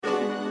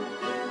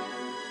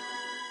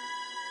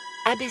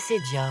ABC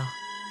Dior.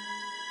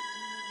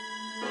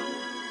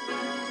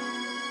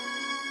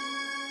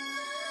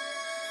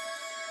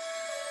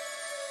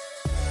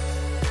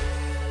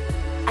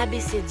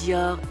 ABC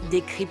Dior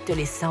décrypte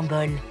les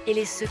symboles et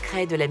les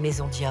secrets de la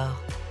maison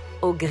Dior.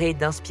 Au gré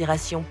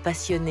d'inspirations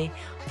passionnées,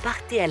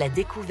 partez à la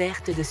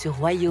découverte de ce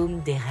royaume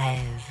des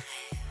rêves.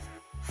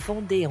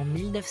 Fondé en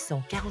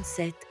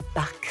 1947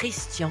 par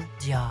Christian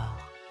Dior.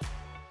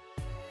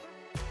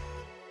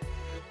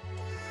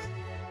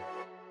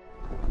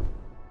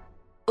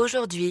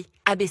 Aujourd'hui,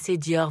 ABC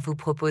Dior vous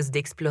propose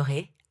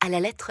d'explorer, à la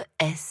lettre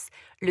S,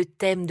 le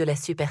thème de la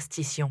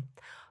superstition,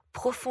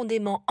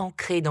 profondément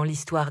ancré dans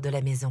l'histoire de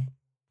la maison.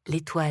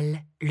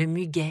 L'étoile, le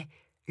muguet,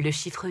 le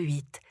chiffre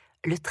 8,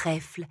 le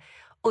trèfle,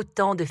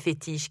 autant de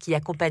fétiches qui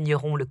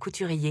accompagneront le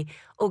couturier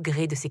au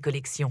gré de ses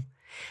collections,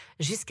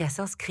 jusqu'à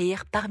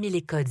s'inscrire parmi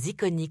les codes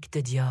iconiques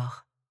de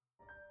Dior.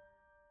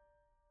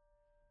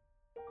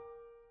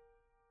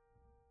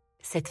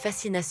 Cette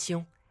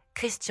fascination,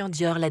 Christian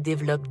Dior la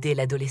développe dès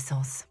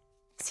l'adolescence.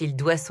 S'il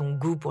doit son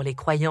goût pour les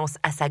croyances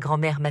à sa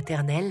grand-mère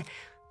maternelle,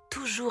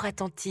 toujours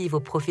attentive aux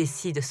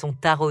prophéties de son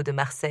tarot de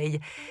Marseille,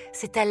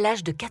 c'est à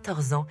l'âge de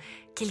 14 ans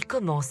qu'il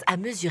commence à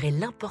mesurer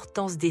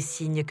l'importance des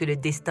signes que le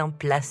destin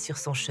place sur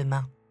son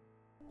chemin.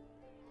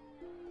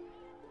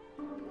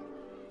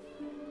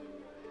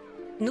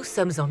 Nous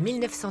sommes en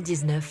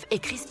 1919 et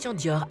Christian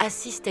Dior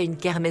assiste à une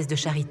kermesse de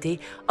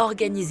charité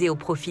organisée au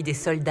profit des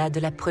soldats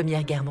de la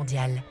Première Guerre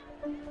mondiale.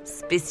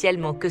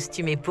 Spécialement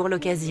costumé pour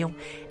l'occasion,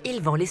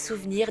 il vend les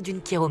souvenirs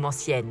d'une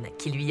chiromancienne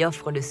qui lui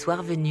offre le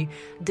soir venu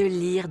de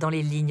lire dans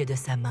les lignes de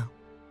sa main.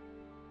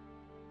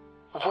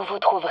 Vous vous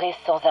trouverez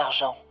sans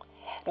argent,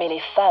 mais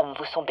les femmes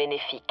vous sont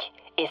bénéfiques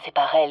et c'est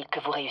par elles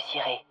que vous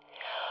réussirez.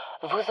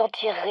 Vous en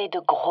tirerez de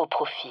gros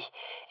profits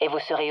et vous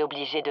serez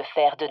obligé de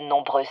faire de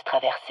nombreuses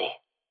traversées.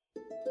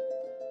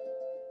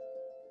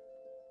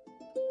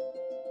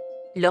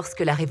 Lorsque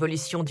la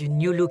révolution du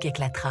New Look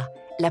éclatera,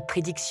 la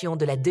prédiction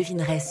de la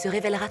devineresse se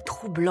révélera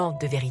troublante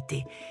de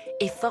vérité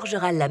et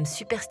forgera l'âme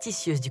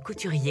superstitieuse du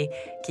couturier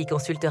qui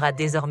consultera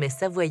désormais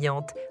sa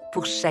voyante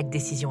pour chaque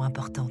décision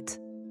importante.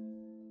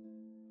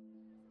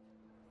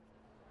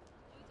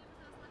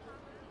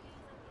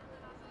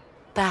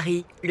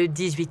 Paris, le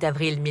 18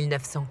 avril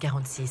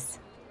 1946.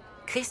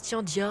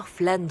 Christian Dior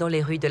flâne dans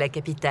les rues de la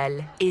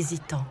capitale,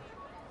 hésitant.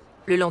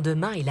 Le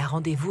lendemain, il a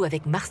rendez-vous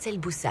avec Marcel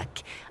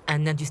Boussac,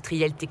 un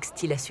industriel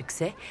textile à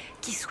succès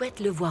qui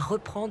souhaite le voir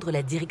reprendre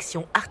la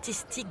direction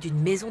artistique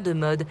d'une maison de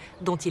mode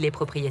dont il est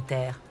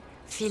propriétaire,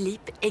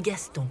 Philippe et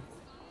Gaston.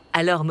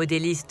 Alors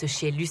modéliste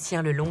chez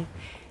Lucien Lelong,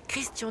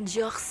 Christian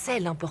Dior sait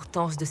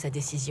l'importance de sa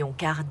décision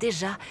car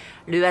déjà,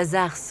 le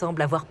hasard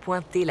semble avoir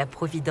pointé la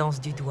providence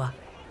du doigt.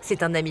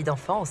 C'est un ami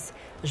d'enfance,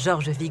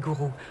 Georges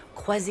Vigouroux,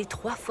 croisé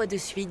 3 fois de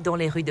suite dans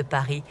les rues de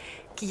Paris,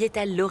 qui est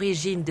à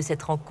l'origine de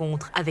cette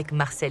rencontre avec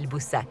Marcel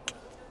Boussac.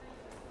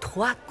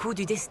 3 coups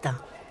du destin,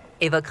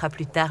 évoquera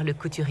plus tard le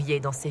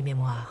couturier dans ses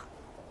mémoires.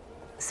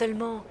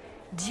 Seulement,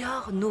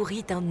 Dior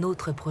nourrit un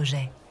autre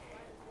projet,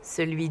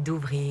 celui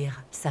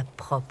d'ouvrir sa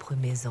propre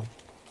maison.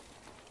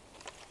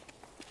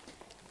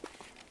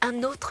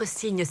 Un autre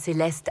signe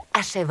céleste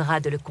achèvera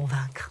de le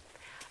convaincre.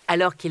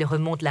 Alors qu'il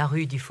remonte la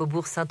rue du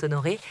Faubourg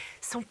Saint-Honoré,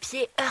 son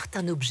pied heurte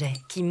un objet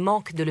qui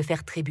manque de le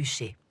faire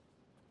trébucher.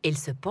 Il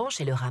se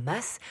penche et le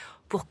ramasse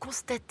pour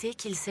constater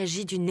qu'il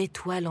s'agit d'une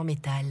étoile en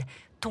métal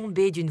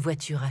tombée d'une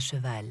voiture à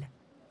cheval.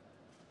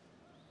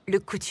 Le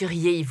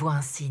couturier y voit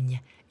un signe,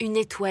 une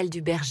étoile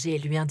du berger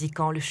lui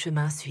indiquant le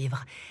chemin à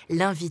suivre,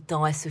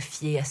 l'invitant à se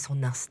fier à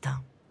son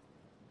instinct.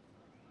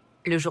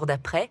 Le jour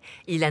d'après,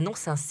 il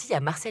annonce ainsi à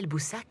Marcel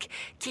Boussac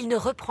qu'il ne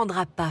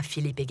reprendra pas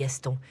Philippe et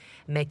Gaston,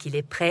 mais qu'il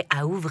est prêt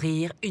à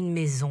ouvrir une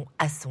maison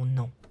à son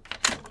nom.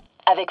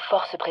 Avec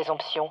force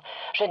présomption,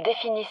 je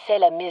définissais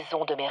la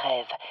maison de mes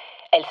rêves.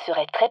 Elle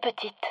serait très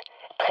petite,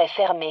 très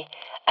fermée,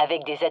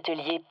 avec des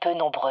ateliers peu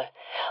nombreux.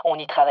 On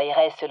y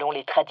travaillerait selon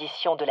les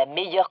traditions de la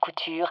meilleure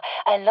couture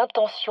à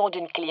l'intention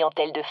d'une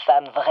clientèle de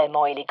femmes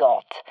vraiment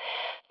élégantes.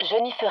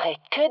 Je n'y ferais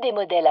que des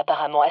modèles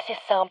apparemment assez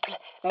simples,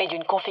 mais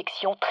d'une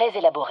confection très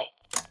élaborée.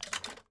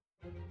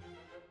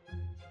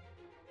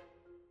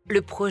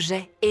 Le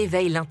projet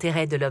éveille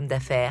l'intérêt de l'homme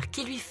d'affaires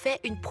qui lui fait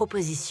une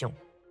proposition.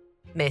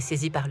 Mais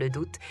saisi par le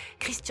doute,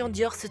 Christian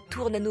Dior se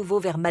tourne à nouveau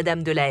vers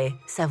Madame de la Haye,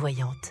 sa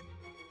voyante.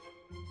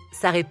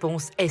 Sa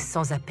réponse est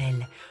sans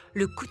appel.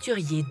 Le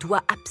couturier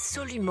doit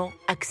absolument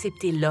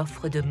accepter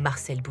l'offre de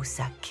Marcel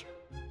Boussac.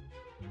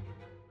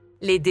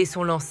 Les dés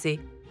sont lancés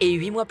et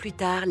 8 mois plus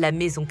tard, la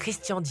maison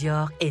Christian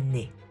Dior est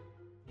née.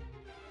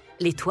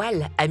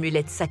 L'étoile,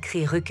 amulette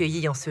sacrée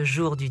recueillie en ce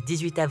jour du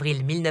 18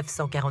 avril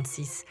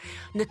 1946,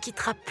 ne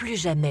quittera plus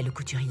jamais le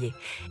couturier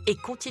et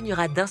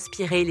continuera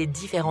d'inspirer les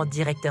différents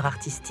directeurs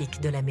artistiques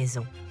de la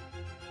maison.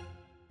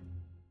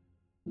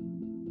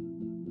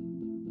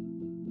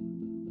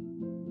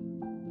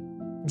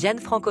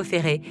 Gianfranco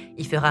Ferré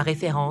y fera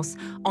référence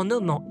en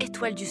nommant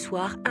Étoile du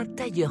Soir un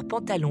tailleur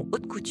pantalon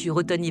haute couture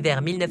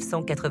automne-hiver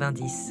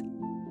 1990.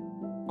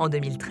 En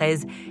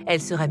 2013,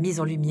 elle sera mise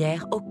en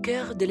lumière au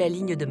cœur de la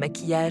ligne de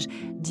maquillage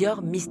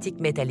Dior Mystic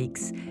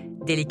Metallics,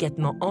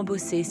 délicatement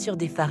embossés sur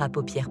des fards à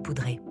paupières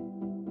poudrés.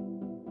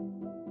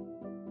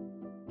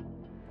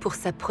 Pour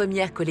sa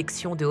première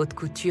collection de haute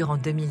couture en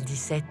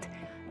 2017,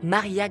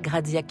 Maria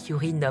Grazia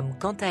Chiuri nomme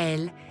quant à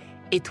elle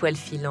étoiles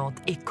filantes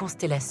et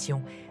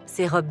constellations,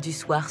 ses robes du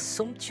soir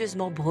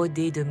somptueusement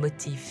brodées de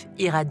motifs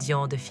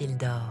irradiants de fils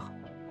d'or.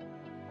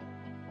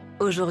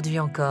 Aujourd'hui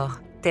encore,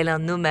 tel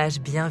un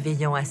hommage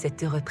bienveillant à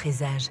cet heureux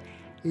présage,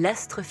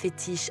 l'astre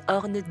fétiche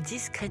orne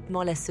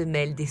discrètement la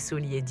semelle des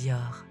souliers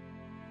Dior.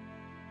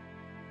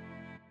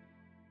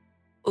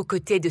 Aux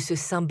côtés de ce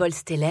symbole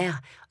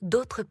stellaire,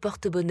 d'autres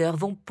porte-bonheur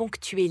vont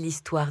ponctuer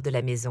l'histoire de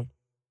la maison.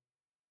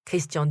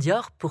 Christian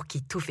Dior, pour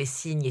qui tout fait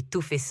signe et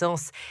tout fait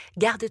sens,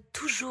 garde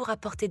toujours à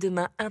portée de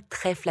main un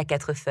trèfle à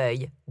 4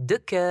 feuilles, 2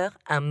 cœurs,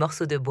 un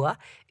morceau de bois,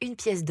 une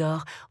pièce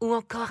d'or ou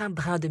encore un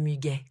brin de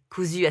muguet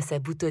cousu à sa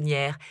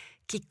boutonnière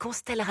qui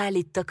constellera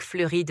les toques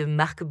fleuries de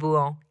Marc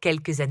Bohan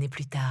quelques années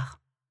plus tard.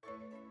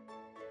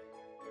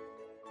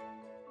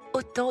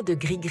 Autant de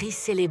gris-gris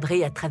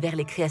célébrés à travers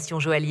les créations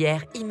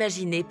joaillières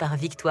imaginées par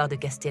Victoire de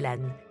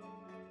Castellane.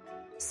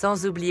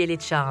 Sans oublier les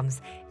charms,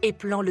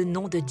 épelant le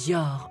nom de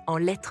Dior en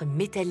lettres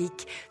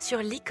métalliques sur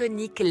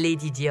l'iconique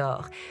Lady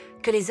Dior,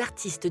 que les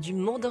artistes du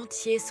monde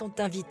entier sont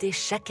invités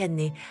chaque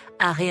année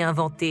à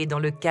réinventer dans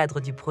le cadre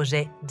du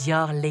projet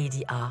Dior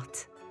Lady Art.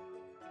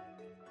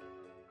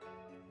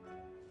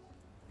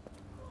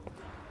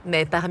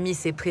 Mais parmi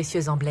ces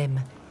précieux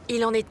emblèmes,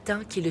 il en est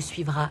un qui le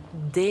suivra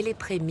dès les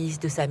prémices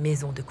de sa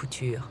maison de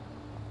couture,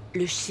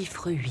 le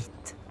chiffre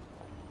 8.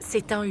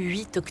 C'est un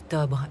 8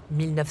 octobre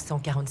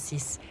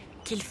 1946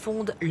 qu'il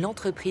fonde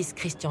l'entreprise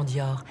Christian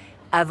Dior,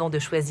 avant de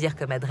choisir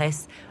comme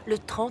adresse le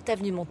 30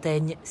 avenue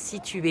Montaigne,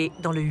 situé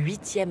dans le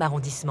 8e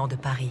arrondissement de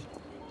Paris.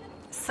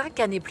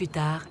 5 années plus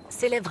tard,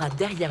 s'élèvera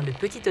derrière le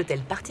petit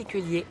hôtel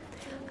particulier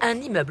un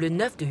immeuble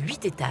neuf de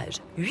 8 étages,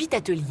 8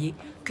 ateliers,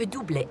 que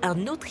doublait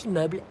un autre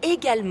immeuble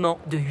également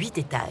de 8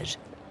 étages,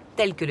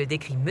 tel que le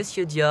décrit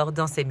Monsieur Dior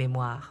dans ses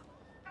mémoires.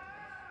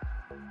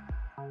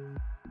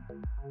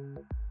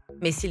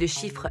 Mais si le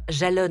chiffre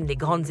jalonne les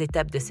grandes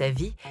étapes de sa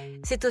vie,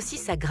 c'est aussi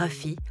sa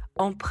graphie,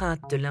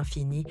 empreinte de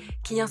l'infini,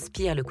 qui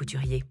inspire le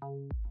couturier.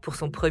 Pour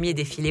son premier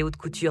défilé haute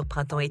couture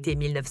printemps-été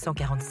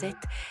 1947,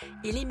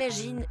 il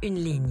imagine une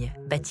ligne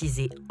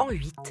baptisée en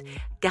 8,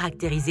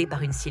 caractérisée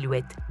par une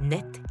silhouette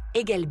nette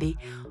et galbée,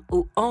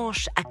 aux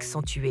hanches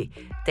accentuées,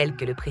 telle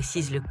que le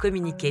précise le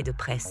communiqué de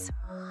presse.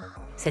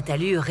 Cette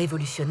allure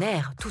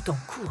révolutionnaire, tout en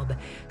courbe,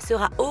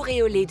 sera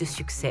auréolée de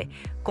succès,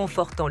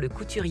 confortant le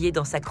couturier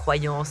dans sa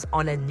croyance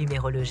en la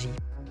numérologie.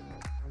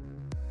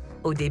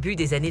 Au début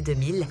des années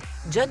 2000,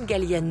 John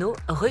Galliano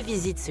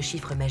revisite ce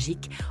chiffre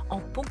magique en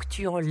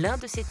ponctuant l'un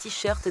de ses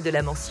t-shirts de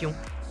la mention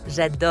 «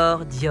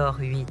 J'adore Dior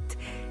 8 »,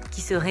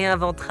 qui se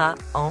réinventera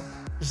en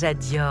 «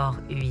 J'adior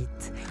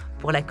 8 »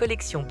 pour la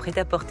collection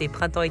prêt-à-porter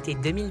printemps-été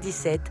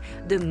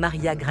 2017 de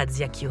Maria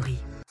Grazia Chiuri.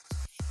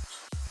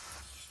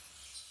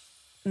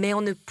 Mais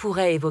on ne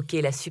pourrait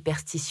évoquer la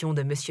superstition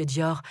de Monsieur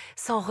Dior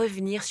sans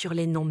revenir sur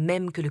les noms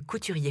mêmes que le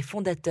couturier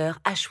fondateur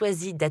a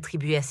choisi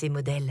d'attribuer à ses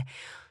modèles.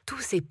 Tous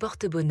ces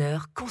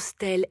porte-bonheur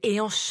constellent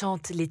et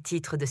enchantent les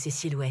titres de ces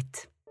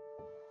silhouettes.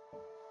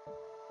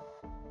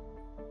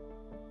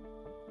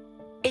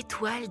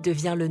 Étoile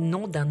devient le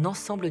nom d'un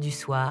ensemble du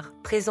soir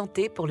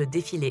présenté pour le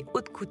défilé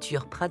haute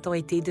couture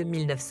printemps-été de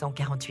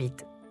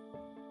 1948.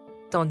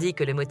 Tandis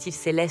que le motif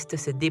céleste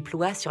se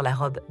déploie sur la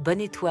robe Bonne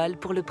Étoile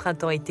pour le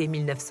printemps-été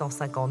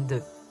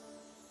 1952.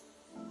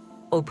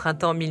 Au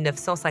printemps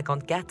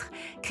 1954,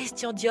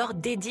 Christian Dior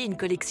dédie une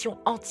collection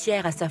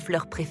entière à sa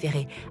fleur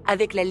préférée,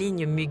 avec la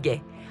ligne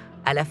Muguet,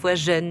 à la fois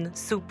jeune,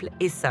 souple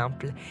et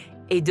simple.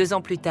 Et 2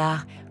 ans plus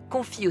tard,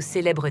 confie au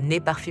célèbre nez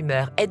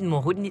parfumeur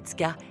Edmond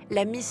Rudnicka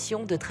la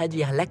mission de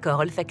traduire l'accord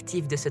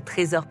olfactif de ce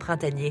trésor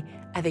printanier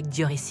avec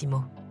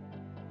Diorissimo.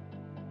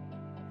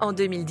 En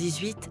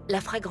 2018,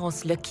 la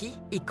fragrance Lucky,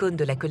 icône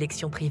de la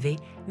collection privée,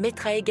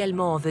 mettra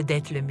également en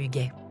vedette le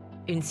muguet.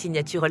 Une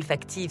signature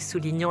olfactive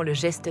soulignant le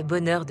geste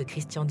bonheur de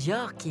Christian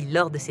Dior qui,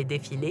 lors de ses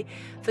défilés,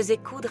 faisait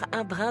coudre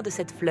un brin de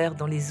cette fleur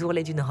dans les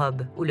ourlets d'une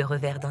robe ou le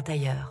revers d'un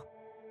tailleur.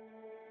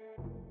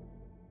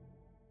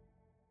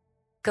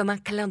 Comme un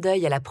clin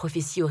d'œil à la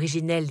prophétie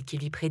originelle qui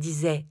lui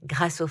prédisait,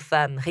 grâce aux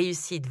femmes,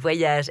 réussite,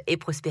 voyage et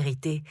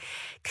prospérité,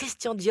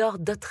 Christian Dior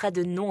dotera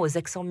de noms aux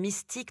accents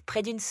mystiques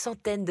près d'une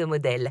centaine de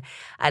modèles,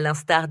 à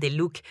l'instar des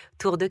looks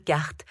tour de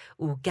carte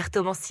ou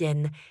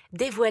cartomancienne,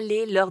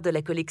 dévoilés lors de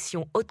la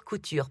collection haute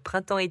couture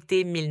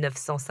printemps-été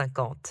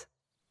 1950.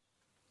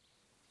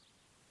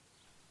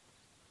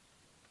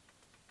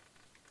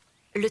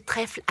 Le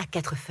trèfle à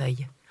 4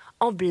 feuilles,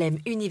 emblème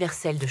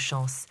universel de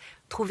chance,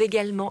 trouve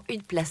également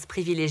une place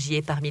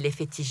privilégiée parmi les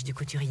fétiches du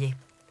couturier.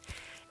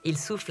 Il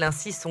souffle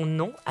ainsi son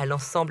nom à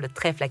l'ensemble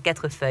trèfle à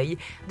 4 feuilles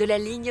de la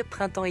ligne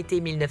printemps-été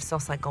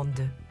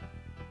 1952.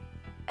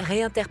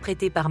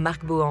 Réinterprété par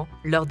Marc Bohan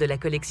lors de la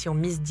collection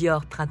Miss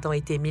Dior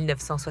printemps-été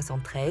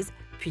 1973,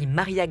 puis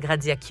Maria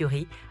Grazia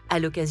Chiuri à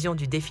l'occasion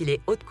du défilé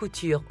haute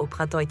couture au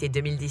printemps-été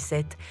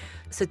 2017,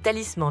 ce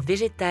talisman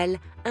végétal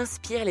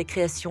inspire les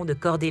créations de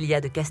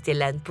Cordelia de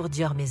Castellane pour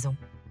Dior Maison.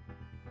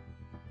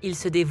 Il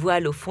se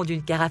dévoile au fond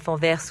d'une carafe en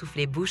verre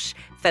soufflé-bouche,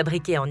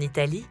 fabriquée en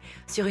Italie,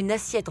 sur une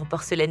assiette en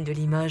porcelaine de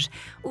Limoges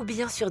ou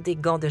bien sur des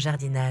gants de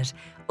jardinage,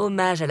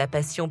 hommage à la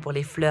passion pour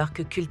les fleurs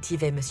que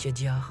cultivait Monsieur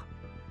Dior.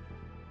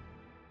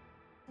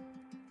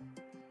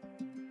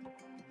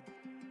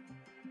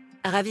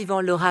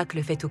 Ravivant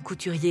l'oracle fait au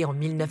couturier en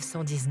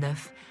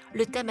 1919,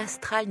 le thème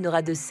astral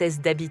n'aura de cesse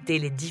d'habiter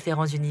les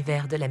différents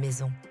univers de la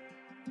maison.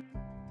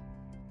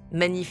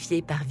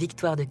 Magnifié par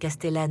Victoire de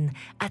Castellane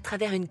à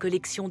travers une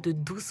collection de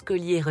 12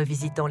 colliers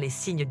revisitant les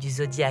signes du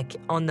zodiaque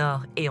en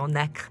or et en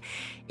nacre,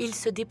 il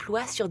se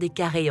déploie sur des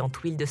carrés en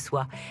tuile de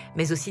soie,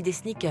 mais aussi des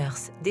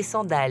sneakers, des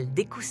sandales,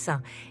 des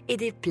coussins et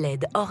des plaids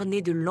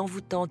ornés de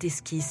l'envoûtante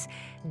esquisse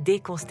des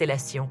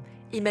constellations,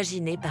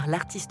 imaginées par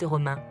l'artiste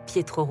romain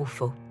Pietro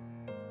Ruffo.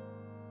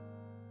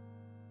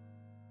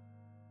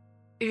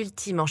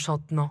 Ultime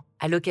enchantement,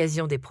 à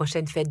l'occasion des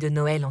prochaines fêtes de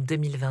Noël en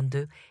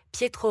 2022,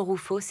 Pietro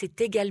Ruffo s'est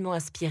également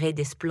inspiré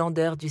des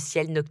splendeurs du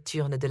ciel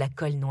nocturne de la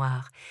Colle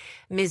Noire,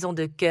 maison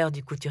de cœur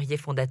du couturier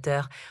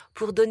fondateur,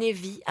 pour donner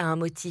vie à un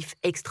motif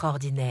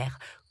extraordinaire,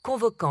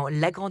 convoquant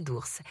la Grande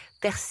Ourse,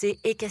 Persée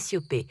et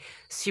Cassiopée,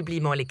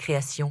 sublimant les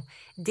créations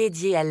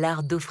dédiées à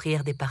l'art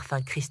d'offrir des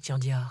parfums Christian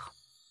Dior.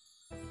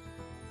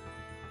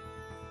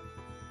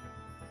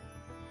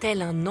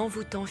 Tel un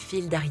envoûtant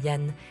fil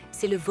d'Ariane,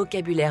 c'est le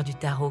vocabulaire du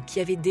tarot qui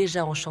avait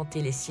déjà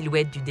enchanté les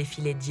silhouettes du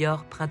défilé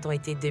Dior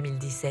Printemps-été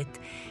 2017,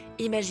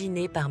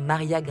 imaginé par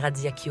Maria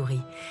Grazia Chiuri,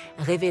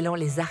 révélant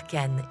les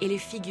arcanes et les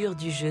figures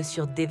du jeu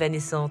sur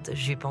d'évanescentes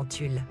jupes en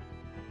tulle.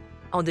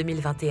 En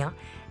 2021,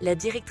 la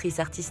directrice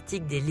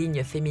artistique des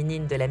lignes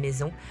féminines de la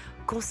maison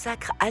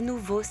consacre à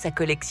nouveau sa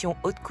collection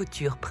haute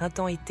couture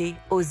Printemps-été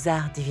aux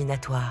arts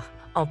divinatoires,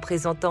 en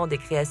présentant des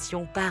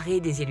créations parées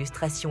des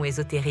illustrations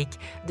ésotériques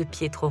de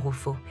Pietro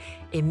Ruffo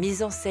et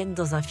mises en scène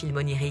dans un film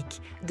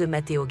onirique de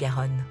Matteo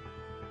Garonne.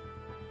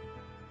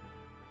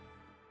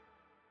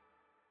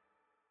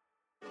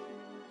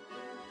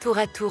 Tour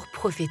à tour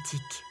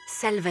prophétique,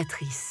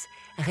 salvatrice,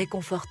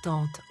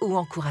 réconfortante ou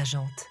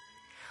encourageante.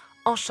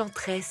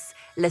 Enchanteresse,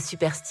 la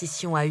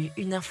superstition a eu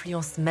une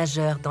influence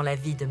majeure dans la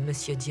vie de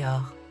Monsieur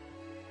Dior.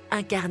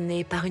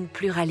 Incarnée par une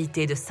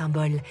pluralité de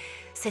symboles,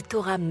 cette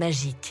aura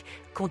magique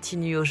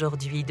continue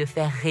aujourd'hui de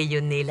faire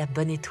rayonner la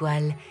bonne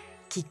étoile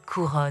qui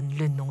couronne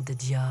le nom de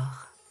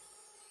Dior.